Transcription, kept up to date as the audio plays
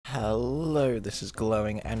this is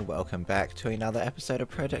Glowing and welcome back to another episode of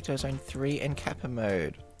Project Ozone 3 in Kappa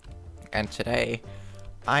mode. And today,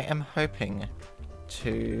 I am hoping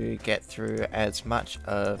to get through as much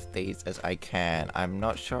of these as I can. I'm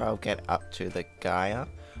not sure I'll get up to the Gaia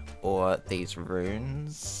or these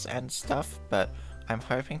runes and stuff, but I'm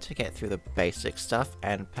hoping to get through the basic stuff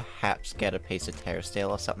and perhaps get a piece of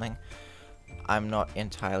terrasteel or something. I'm not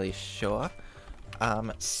entirely sure.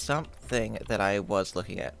 Something that I was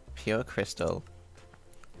looking at, pure crystal,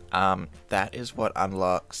 that is what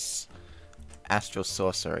unlocks astral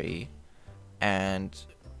sorcery, and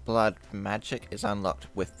blood magic is unlocked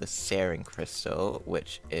with the searing crystal,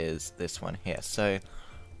 which is this one here. So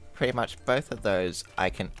pretty much both of those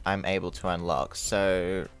I'm able to unlock.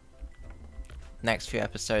 So next few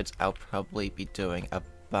episodes I'll probably be doing a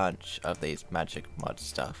bunch of these magic mod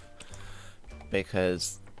stuff,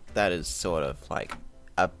 because that is sort of like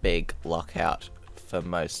a big lockout for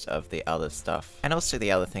most of the other stuff. And also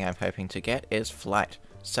the other thing I'm hoping to get is flight.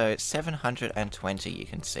 So 720 you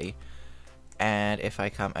can see. And if I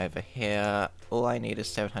come over here, all I need is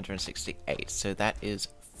 768. So that is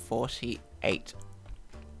 48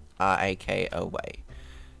 RAK away.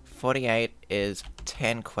 48 is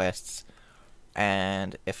 10 quests.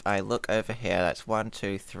 And if I look over here, that's 1,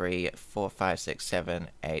 2, 3, 4, 5, 6, 7,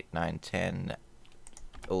 8, 9, 10,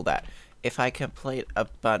 all that. If I complete a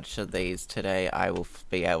bunch of these today, I will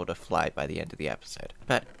be able to fly by the end of the episode.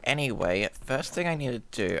 But anyway, first thing I need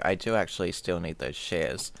to do, I do actually still need those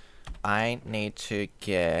shares. I need to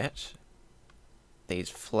get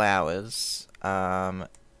these flowers.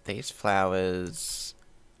 These flowers,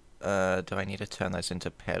 do I need to turn those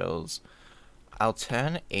into petals? I'll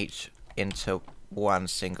turn each into one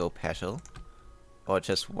single petal, or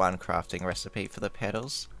just one crafting recipe for the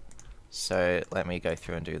petals. So let me go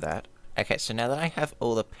through and do that. Okay, so now that I have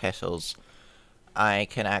all the petals, I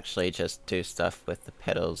can actually just do stuff with the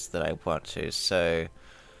petals that I want to. So,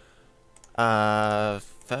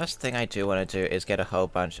 first thing I do want to do is get a whole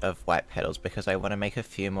bunch of white petals, because I want to make a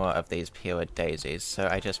few more of these pure daisies. So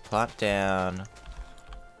I just plant down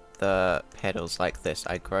the petals like this.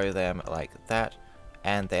 I grow them like that,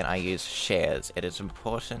 and then I use shares. It is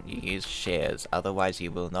important you use shares, otherwise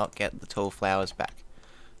you will not get the tall flowers back.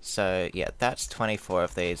 So yeah, that's 24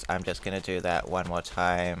 of these. I'm just going to do that one more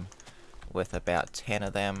time with about 10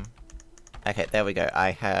 of them. Okay, there we go. I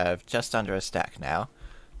have just under a stack now.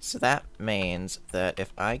 So that means that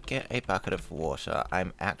if I get a bucket of water,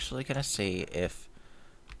 I'm actually going to see if...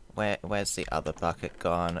 Where's the other bucket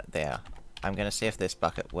gone? There. I'm going to see if this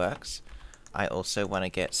bucket works. I also want to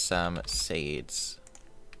get some seeds,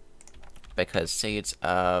 because seeds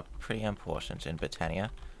are pretty important in botania.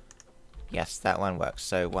 Yes, that one works.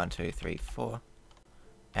 So 1, 2, 3, 4.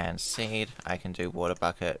 And seed. I can do water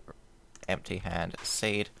bucket, empty hand,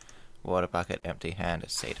 seed. Water bucket, empty hand,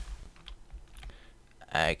 seed.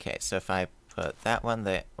 Okay, so if I put that one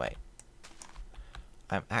there... Wait.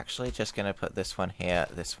 I'm actually just going to put this one here,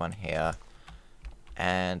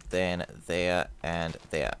 and then there, and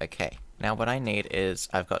there. Okay. Now what I need is...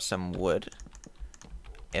 I've got some wood.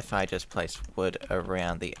 If I just place wood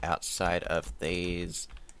around the outside of these...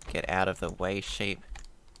 Get out of the way, sheep.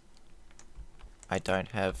 I don't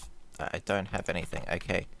have anything.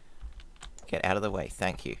 Okay. Get out of the way,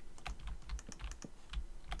 thank you.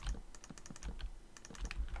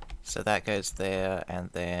 So that goes there, and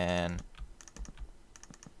then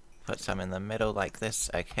put some in the middle like this.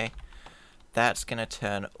 Okay. That's gonna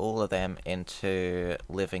turn all of them into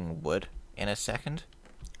living wood in a second.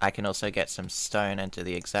 I can also get some stone and do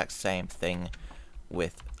the exact same thing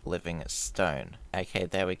with living stone. Okay,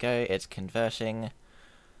 there we go. It's converting.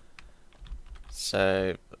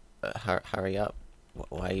 So, hurry up.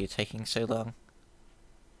 Why are you taking so long?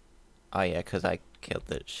 Oh yeah, because I killed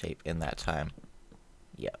the sheep in that time.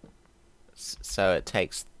 Yep. So it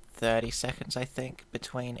takes 30 seconds, I think,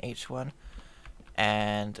 between each one.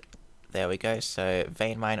 And there we go. So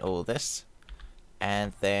vein mine all this.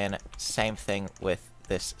 And then same thing with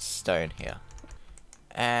this stone here.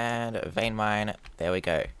 And vein mine, there we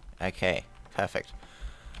go. Okay, perfect.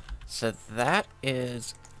 So that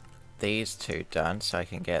is these two done, so I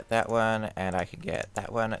can get that one, and I can get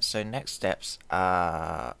that one. So next steps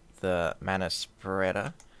are the mana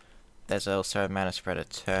spreader. There's also a mana spreader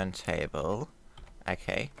turntable.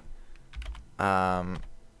 Okay.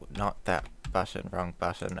 Not that button, wrong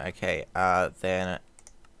button. Okay, then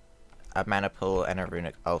a mana pool and a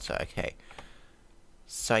runic altar. Okay.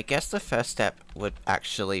 So I guess the first step would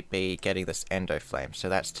actually be getting this endo flame. So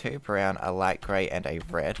that's 2 brown, a light grey, and a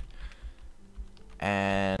red.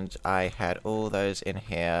 And I had all those in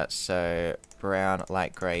here, so brown,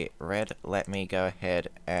 light grey, red. Let me go ahead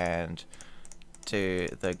and do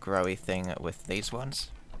the growy thing with these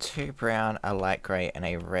ones. 2 brown, a light grey, and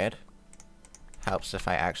a red. Helps if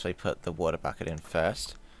I actually put the water bucket in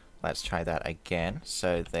first. Let's try that again.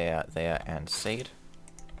 So there, and seed.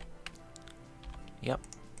 Yep.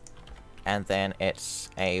 And then it's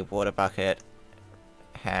a water bucket,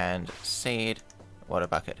 hand, seed, water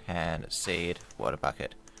bucket, hand, seed, water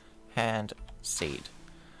bucket, hand, seed.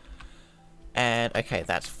 And okay,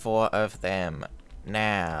 that's 4 of them.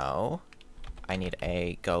 Now, I need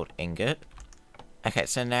a gold ingot. Okay,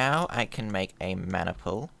 so now I can make a mana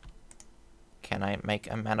pool. Can I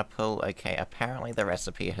make a mana pool? Okay, apparently the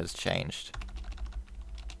recipe has changed.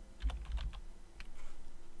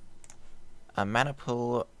 A mana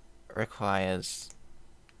pool requires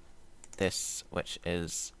this, which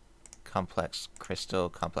is complex crystal,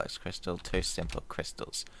 2 simple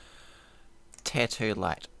crystals. Tier 2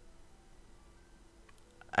 light.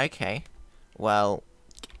 Okay, well,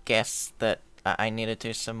 guess that I need to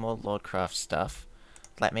do some more Lordcraft stuff.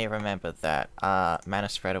 Let me remember that. Mana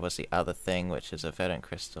spreader was the other thing, which is a verdant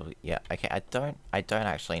crystal. Yeah, okay, I don't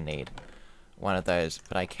actually need one of those,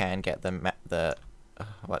 but I can get the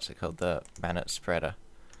what's it called? The mana spreader.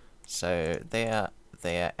 So there,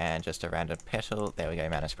 and just a random petal. There we go,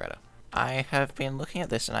 mana spreader. I have been looking at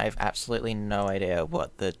this and I have absolutely no idea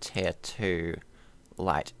what the tier 2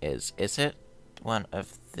 light is. Is it one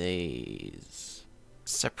of these?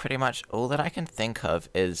 So pretty much all that I can think of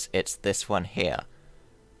is it's this one here.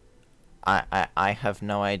 I have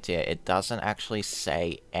no idea. It doesn't actually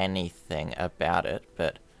say anything about it,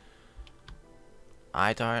 but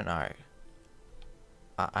I don't know.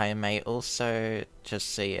 I may also just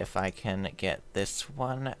see if I can get this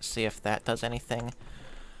one, see if that does anything.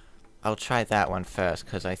 I'll try that one first,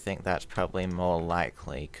 because I think that's probably more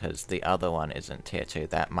likely, because the other one isn't tier 2.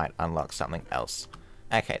 That might unlock something else.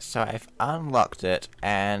 Okay, so I've unlocked it,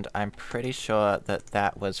 and I'm pretty sure that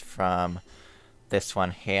that was from this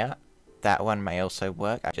one here. That one may also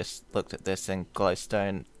work. I just looked at this in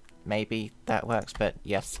glowstone. Maybe that works, but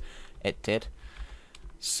yes, it did.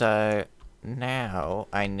 So now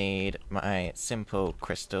I need my simple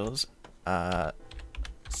crystals. I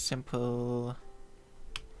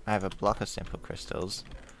have a block of simple crystals.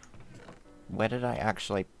 Where did I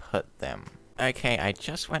actually put them? Okay, I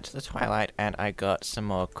just went to the Twilight and I got some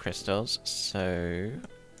more crystals, so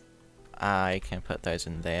I can put those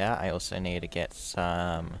in there. I also need to get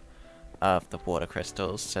some of the water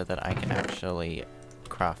crystals so that I can actually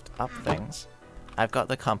craft up things. I've got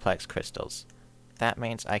the complex crystals. That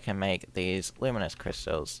means I can make these luminous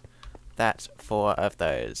crystals. That's 4 of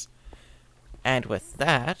those. And with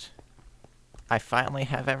that, I finally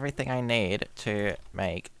have everything I need to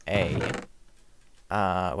make a,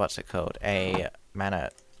 what's it called? A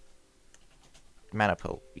mana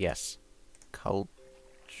pool, yes.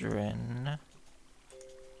 Cauldron.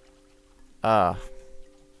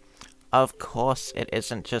 Of course it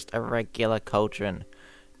isn't just a regular cauldron.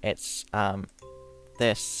 It's,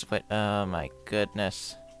 this, but, oh my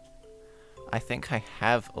goodness. I think I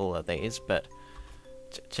have all of these, but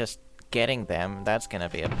just getting them, that's gonna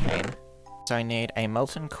be a pain. So I need a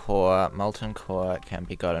molten core. Molten core can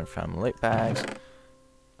be gotten from loot bags.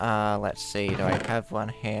 Let's see, do I have one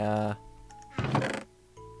here?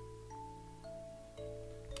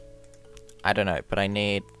 I don't know, but I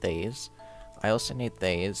need these. I also need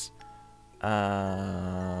these.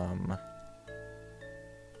 And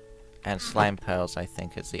slime pearls, I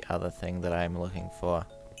think, is the other thing that I'm looking for.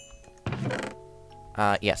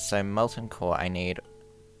 Yes, so molten core, I need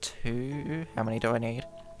 2. How many do I need?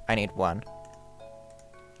 I need 1.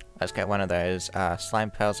 Let's get one of those. Slime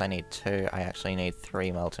pearls, I need 2. I actually need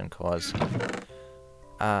 3 molten cores.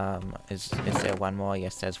 Is there one more?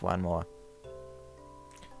 Yes, there's one more.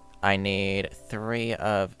 I need 3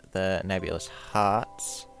 of the nebulous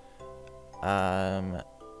hearts. 2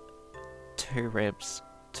 ribs,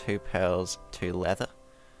 2 pearls, 2 leather.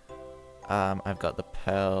 I've got the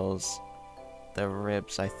pearls. The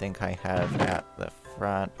ribs I think I have at the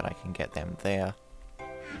front, but I can get them there.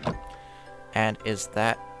 And is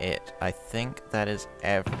that it? I think that is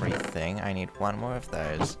everything. I need 1 more of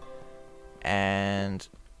those. And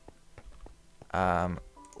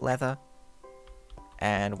leather.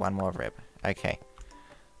 And 1 more rib. Okay.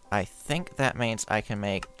 I think that means I can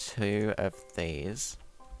make 2 of these.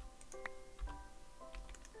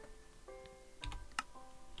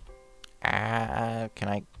 Can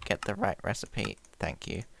I get the right recipe? Thank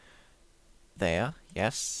you. There,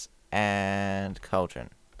 yes. And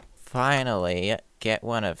cauldron. Finally, get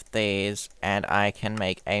one of these, and I can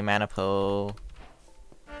make a mana pool.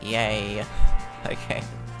 Yay. Okay.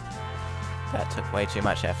 That took way too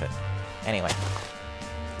much effort. Anyway.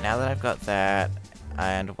 now that I've got that,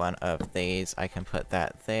 and one of these, I can put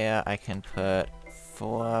that there. I can put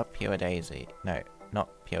 4 pure daisy. No, not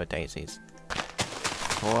pure daisies.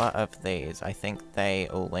 4 of these. I think they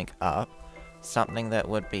all link up. Something that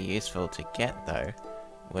would be useful to get, though,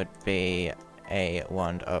 would be a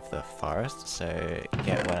wand of the forest. So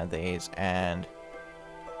get one of these and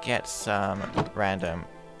get some random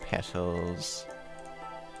petals.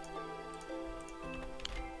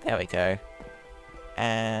 There we go.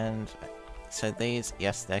 And so these,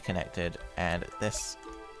 yes, they're connected, and this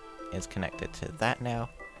is connected to that now.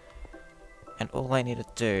 And all I need to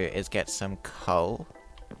do is get some coal,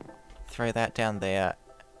 throw that down there,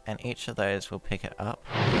 and each of those will pick it up.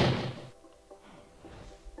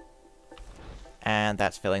 And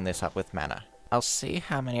that's filling this up with mana. I'll see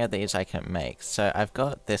how many of these I can make. So I've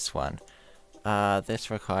got this one. This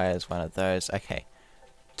requires one of those. Okay.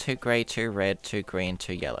 2 grey, 2 red, 2 green,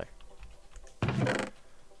 2 yellow.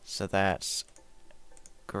 So that's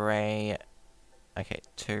grey. Okay,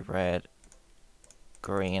 2 red,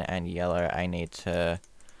 green, and yellow. I need to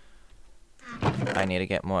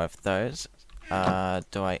get more of those.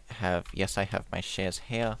 Do I have... Yes, I have my shares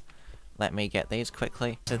here. Let me get these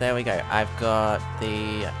quickly. So there we go. I've got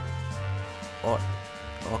the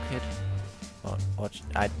orchid.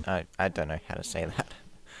 I don't know how to say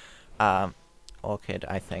that. Orchid,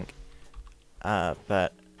 I think.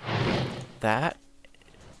 But that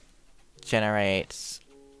generates...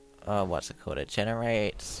 what's it called? It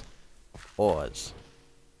generates ores.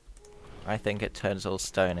 I think it turns all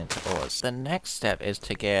stone into ores. The next step is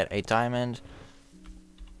to get a diamond,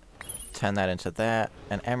 turn that into that,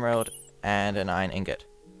 an emerald, and an iron ingot.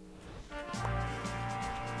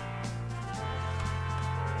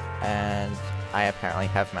 And I apparently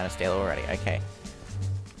have terrasteel already, okay.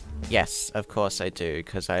 Yes, of course I do,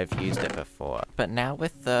 because I've used it before. But now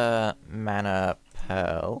with the mana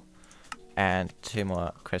pearl and 2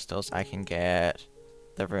 more crystals, I can get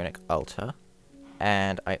the runic altar.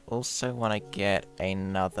 And I also want to get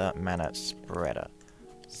another mana spreader.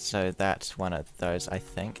 So that's one of those, I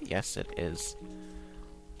think. Yes, it is.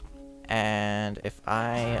 And if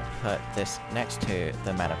I put this next to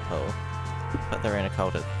the mana pool, put the runic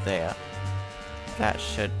altar there, that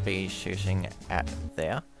should be shooting at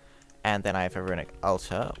there. And then I have a runic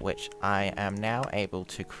altar, which I am now able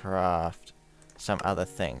to craft some other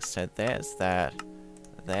things. So there's that,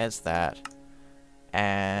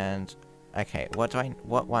 and okay,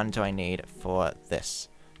 what one do I need for this?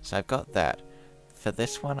 So I've got that. For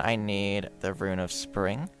this one I need the rune of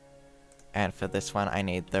spring, and for this one I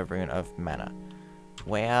need the rune of mana.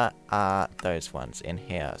 Where are those ones in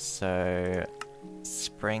here? So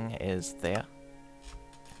spring is there,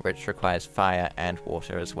 which requires fire and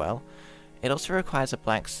water as well. It also requires a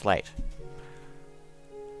blank slate.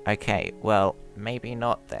 Okay, well, maybe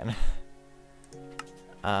not then.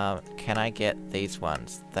 Can I get these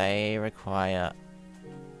ones? They require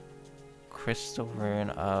crystal rune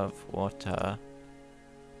of water.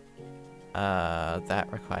 That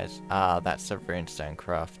requires... that's a runestone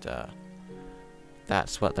crafter.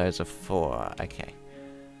 That's what those are for. Okay.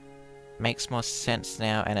 Makes more sense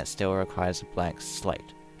now, and it still requires a blank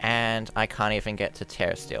slate. And I can't even get to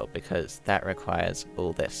terrasteel, because that requires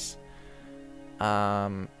all this.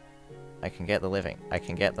 I can get the living. I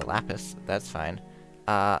can get the lapis. That's fine.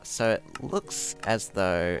 So it looks as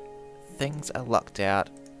though things are locked out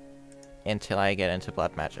until I get into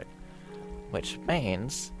blood magic. Which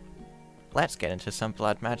means... let's get into some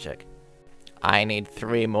blood magic. I need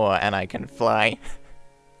 3 more and I can fly.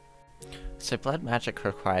 So blood magic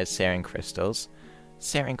requires searing crystals.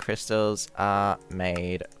 Searing crystals are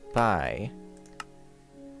made by...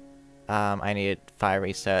 I needed fire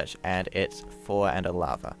research, and it's 4 and a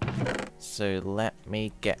lava. So let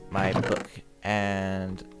me get my book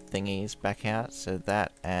and thingies back out. So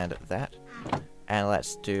that and that. And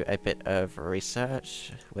let's do a bit of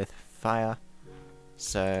research with fire.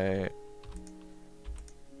 So...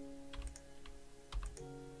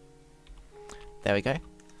 there we go.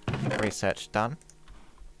 Research done.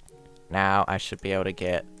 Now I should be able to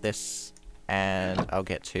get this, and I'll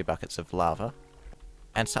get 2 buckets of lava.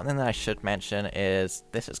 And something that I should mention is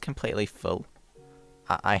this is completely full.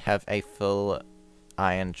 I have a full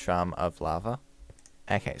iron drum of lava.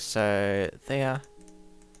 Okay, so there.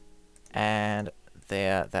 And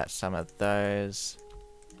there, that's some of those.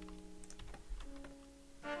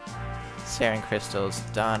 Searing crystals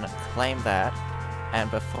done. Claim that.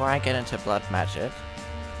 And before I get into blood magic,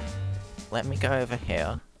 let me go over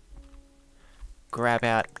here. Grab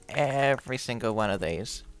out every single one of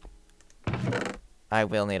these. I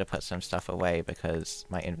will need to put some stuff away because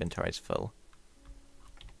my inventory's full.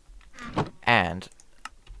 And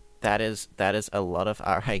that is a lot of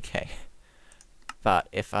RAK. But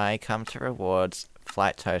if I come to rewards,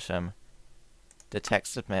 flight totem, detect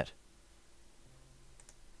submit,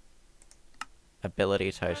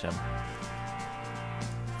 ability totem,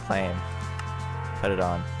 claim, put it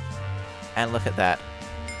on, and look at that.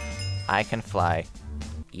 I can fly.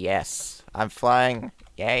 Yes, I'm flying.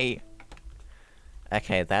 Yay.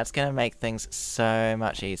 Okay, that's gonna make things so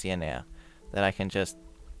much easier now. That I can just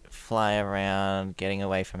fly around, getting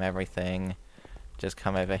away from everything. Just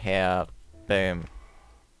come over here. Boom.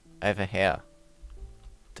 Over here.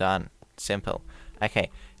 Done. Simple. Okay,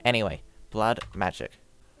 anyway, blood magic.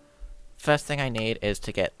 First thing I need is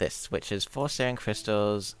to get this, which is 4 searing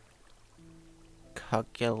crystals,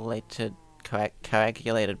 coagulated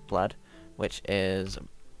blood, which is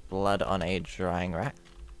blood on a drying rack.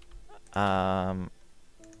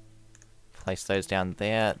 Place those down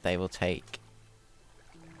there. They will take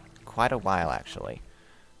quite a while, actually.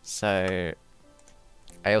 So,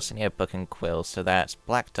 I also need a book and quill, so that's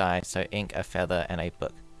black dye, so ink, a feather, and a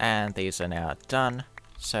book. And these are now done,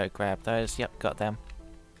 so grab those. Yep, got them.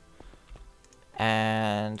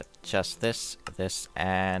 And just this,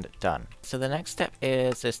 and done. So the next step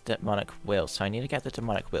is this demonic wheel. So I need to get the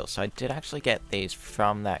demonic wheel. So I did actually get these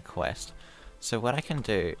from that quest. So what I can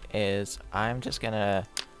do is I'm just gonna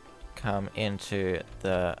come into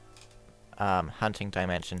the hunting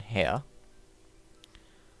dimension here.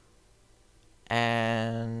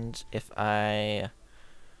 And if I...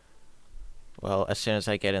 well, as soon as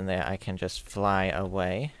I get in there, I can just fly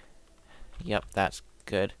away. Yep, that's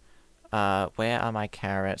good. Where are my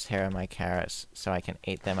carrots? Here are my carrots, so I can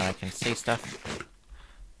eat them and I can see stuff.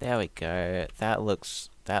 There we go. That looks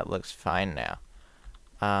fine now.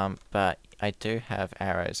 But I do have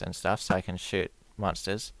arrows and stuff, so I can shoot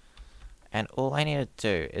monsters. And all I need to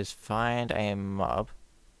do is find a mob.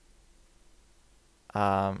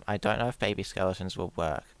 I don't know if baby skeletons will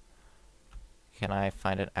work. Can I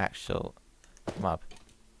find an actual mob?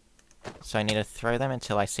 So I need to throw them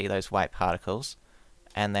until I see those white particles.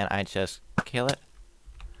 And then I just kill it,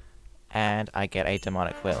 and I get a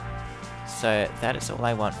demonic will. So that is all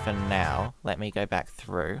I want for now. Let me go back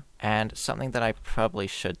through. And something that I probably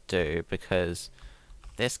should do, because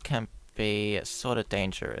this can be sort of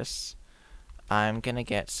dangerous, I'm gonna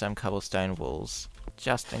get some cobblestone wools,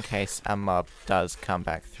 just in case a mob does come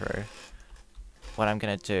back through. What I'm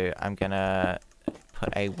gonna do, I'm gonna put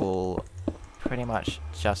a wool pretty much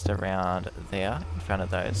just around there, in front of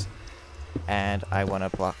those. And I want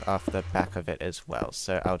to block off the back of it as well,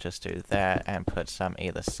 so I'll just do that and put some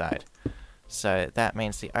either side. So that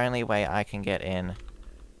means the only way I can get in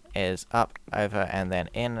is up, over, and then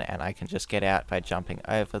in, and I can just get out by jumping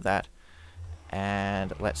over that.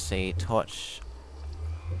 And let's see, torch.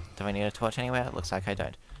 Do I need a torch anywhere? It looks like I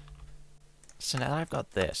don't. So now that I've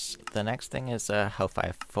got this, the next thing is a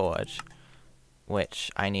Hellfire Forge, which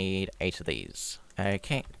I need 8 of these.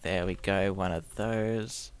 Okay, there we go, one of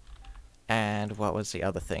those. And what was the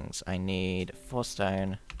other things? I need 4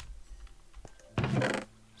 stone.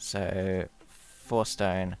 So, 4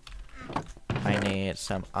 stone. I need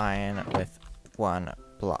some iron with 1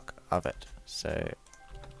 block of it. So,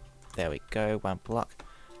 there we go, 1 block.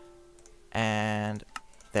 And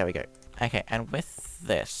there we go. Okay, and with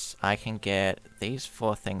this, I can get these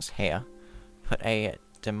 4 things here. Put a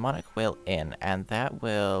demonic wheel in, and that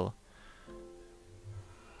will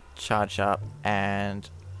charge up and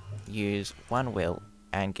use 1 will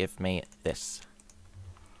and give me this.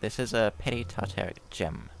 This is a petty tartaric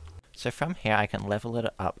gem. So from here I can level it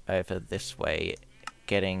up over this way,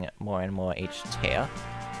 getting more and more each tier.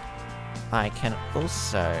 I can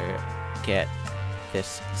also get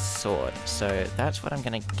this sword, so that's what I'm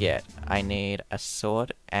gonna get. I need a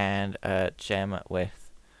sword and a gem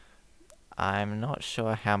with... I'm not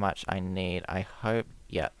sure how much I need. I hope...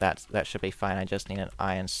 yeah, that should be fine. I just need an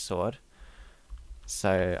iron sword.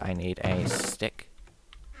 So I need a stick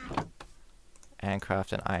and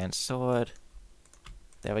craft an iron sword.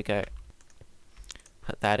 There we go.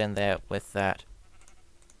 Put that in there with that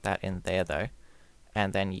in there though,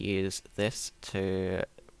 and then use this to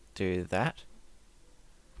do that.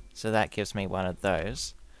 So that gives me one of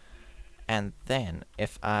those. And then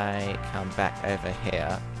if I come back over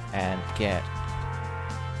here and get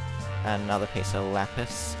another piece of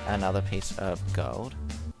lapis, another piece of gold,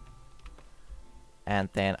 and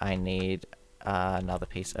then I need another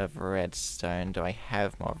piece of redstone. Do I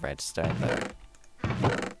have more redstone though?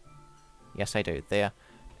 Yes, I do. There.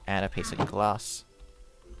 And a piece of glass.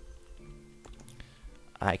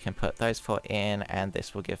 I can put those 4 in, and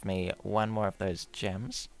this will give me 1 more of those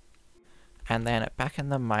gems. And then back in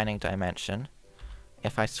the mining dimension,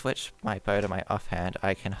 if I switch my bow to my offhand,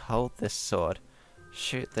 I can hold this sword,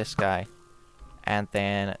 shoot this guy, and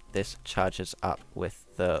then this charges up with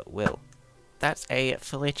the will. That's a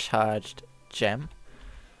fully charged gem.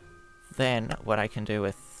 Then what I can do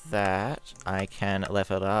with that, I can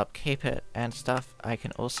level it up, keep it and stuff. I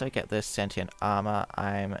can also get this sentient armor.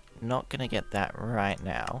 I'm not gonna get that right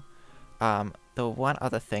now. The one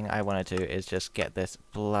other thing I want to do is just get this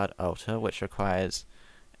blood altar, which requires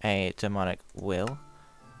a demonic will,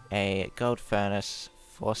 a gold furnace,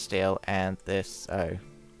 4 steel, and this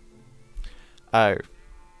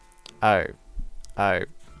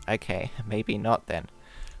okay, maybe not then.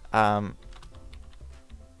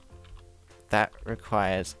 That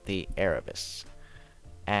requires the erebus.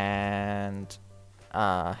 And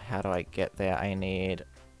how do I get there? I need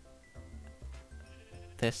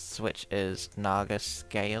this, which is Naga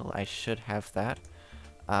scale. I should have that.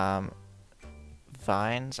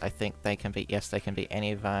 Vines, I think they can be, yes, they can be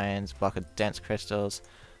any vines. Block of dense crystals.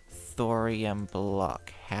 Thorium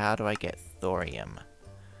block. How do I get thorium?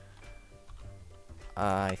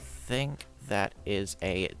 I think that is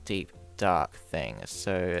a deep dark thing.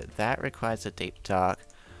 So that requires a deep dark,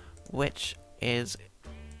 which is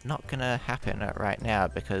not gonna happen right now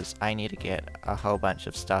because I need to get a whole bunch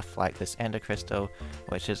of stuff like this ender crystal,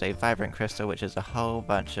 which is a vibrant crystal, which is a whole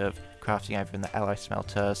bunch of crafting over in the alloy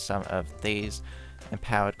smelter, some of these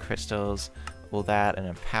empowered crystals, all that,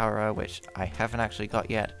 an empowerer, which I haven't actually got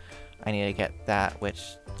yet. I need to get that, which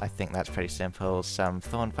I think that's pretty simple. Some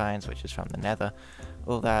thorn vines, which is from the nether,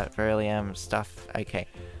 all that beryllium stuff. Okay,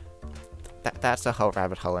 that's a whole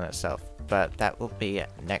rabbit hole in itself, but that will be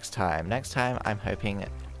next time. Next time I'm hoping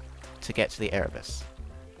to get to the erebus,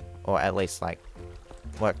 or at least like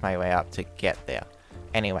work my way up to get there.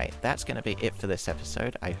 Anyway, that's going to be it for this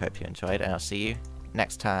episode. I hope you enjoyed, and I'll see you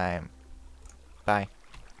next time. Bye.